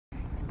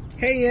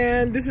Hey,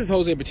 and this is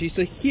Jose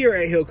Batista here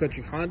at Hill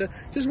Country Honda.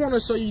 Just want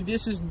to show you,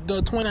 this is the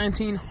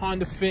 2019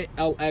 Honda Fit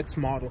LX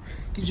model.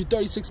 Gives you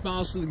 36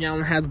 miles to the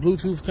gallon, has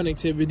Bluetooth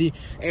connectivity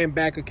and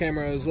backup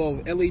camera as well,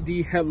 with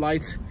LED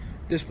headlights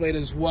displayed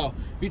as well.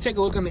 If you take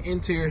a look on the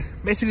interior,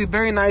 basically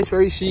very nice,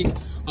 very chic,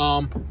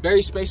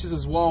 very spacious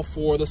as well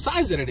for the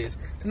size that it is.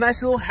 It's a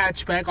nice little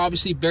hatchback,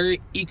 obviously very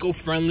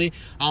eco-friendly.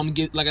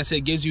 Like I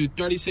said, gives you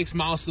 36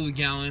 miles to the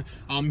gallon.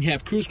 You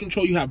have cruise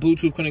control, you have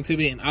Bluetooth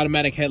connectivity and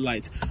automatic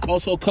headlights.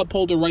 Also a cup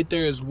holder right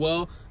there as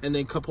well, and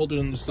then cup holders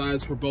on the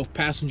sides for both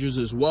passengers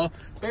as well.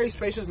 Very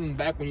spacious in the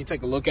back when you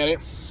take a look at it.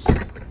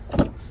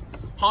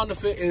 Honda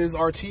Fit is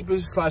our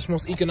cheapest /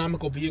 most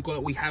economical vehicle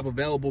that we have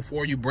available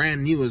for you,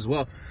 brand new as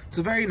well.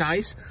 So very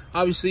nice,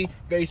 obviously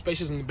very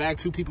spacious in the back.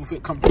 Two people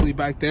fit comfortably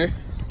back there.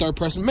 Third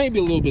person maybe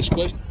a little bit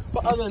squished,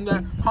 but other than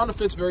that, Honda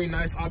Fit's very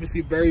nice. Obviously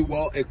very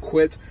well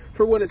equipped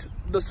for what it's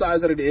the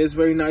size that it is.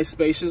 Very nice,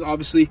 spacious.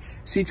 Obviously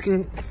seats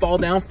can fall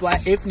down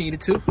flat if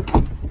needed to,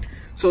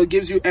 so it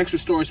gives you extra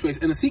storage space,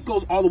 and the seat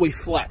goes all the way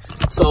flat,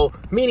 so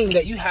meaning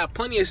that you have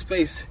plenty of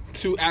space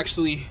to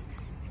actually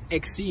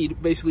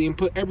exceed basically and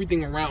put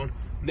everything around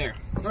there.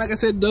 Like I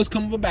said, it does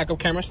come with a backup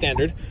camera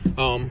standard,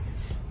 and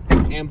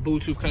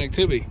Bluetooth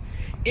connectivity.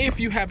 If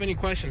you have any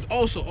questions,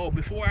 also,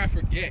 before I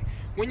forget,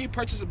 when you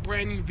purchase a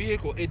brand new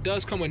vehicle, it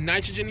does come with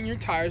nitrogen in your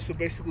tires, so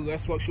basically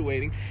less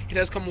fluctuating. It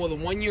does come with a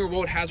 1-year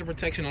road hazard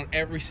protection on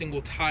every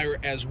single tire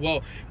as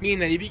well, meaning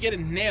that if you get a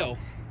nail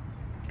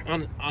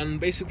on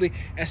basically,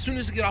 as soon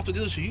as you get off the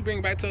dealership, you bring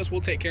it back to us,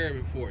 we'll take care of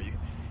it for you.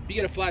 If you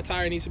get a flat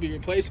tire, it needs to be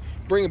replaced,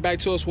 bring it back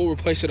to us, we'll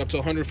replace it up to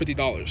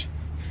 $150.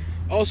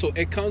 Also,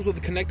 it comes with a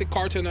connected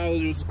car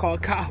technology, which is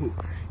called Kahoo.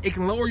 It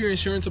can lower your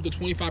insurance up to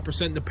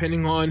 25%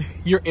 depending on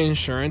your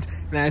insurance.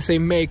 And I say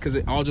may because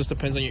it all just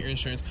depends on your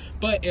insurance.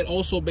 But it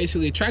also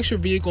basically tracks your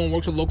vehicle and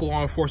works with local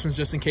law enforcement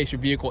just in case your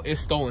vehicle is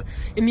stolen.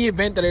 In the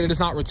event that it is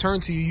not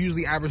returned to you,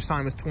 usually average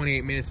time is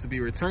 28 minutes to be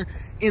returned.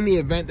 In the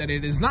event that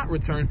it is not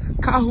returned,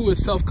 Kahoo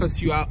itself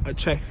cuts you out a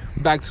check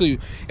back to you.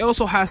 It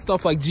also has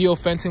stuff like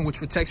geofencing, which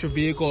protects your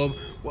vehicle of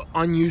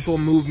unusual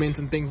movements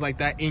and things like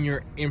that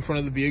in front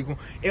of the vehicle.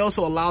 It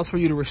also allows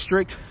for you to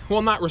restrict,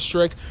 well, not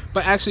restrict,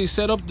 but actually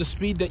set up the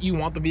speed that you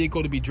want the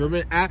vehicle to be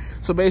driven at.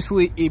 So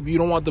basically, if you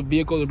don't want the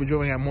vehicle to be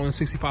driven at more than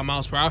 65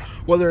 miles per hour,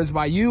 whether it's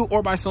by you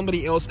or by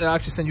somebody else, it'll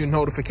actually send you a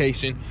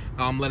notification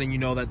letting you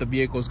know that the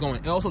vehicle is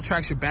going. It also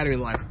tracks your battery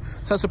life.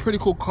 So that's a pretty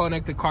cool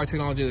connected car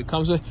technology that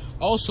comes with.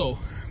 Also,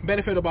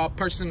 benefit about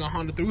purchasing a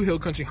Honda through Hill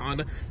Country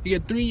Honda, you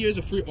get 3 years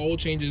of free oil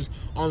changes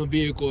on the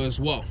vehicle as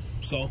well.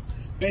 So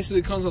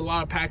basically it comes with a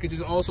lot of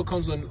packages. It also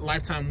comes with a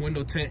lifetime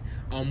window tint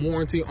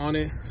warranty on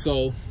it,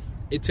 so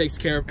it takes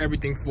care of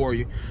everything for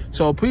you.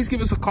 So please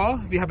give us a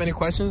call if you have any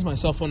questions. My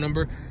cell phone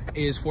number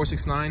is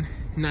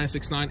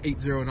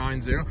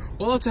 469-969-8090.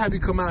 We'd love to have you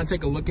come out and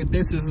take a look at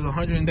this. This is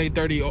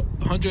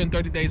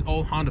 130 days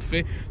old Honda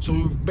Fit, so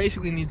we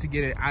basically need to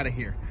get it out of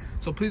here.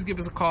 So please give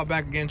us a call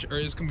back. Again, your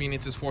earliest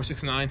convenience is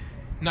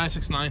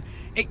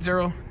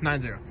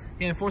 469-969-8090.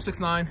 Again,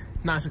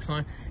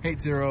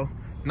 469-969-8090.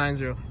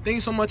 Thank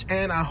you so much,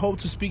 and I hope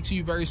to speak to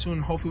you very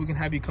soon. Hopefully we can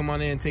have you come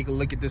on in and take a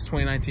look at this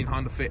 2019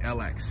 Honda Fit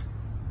LX.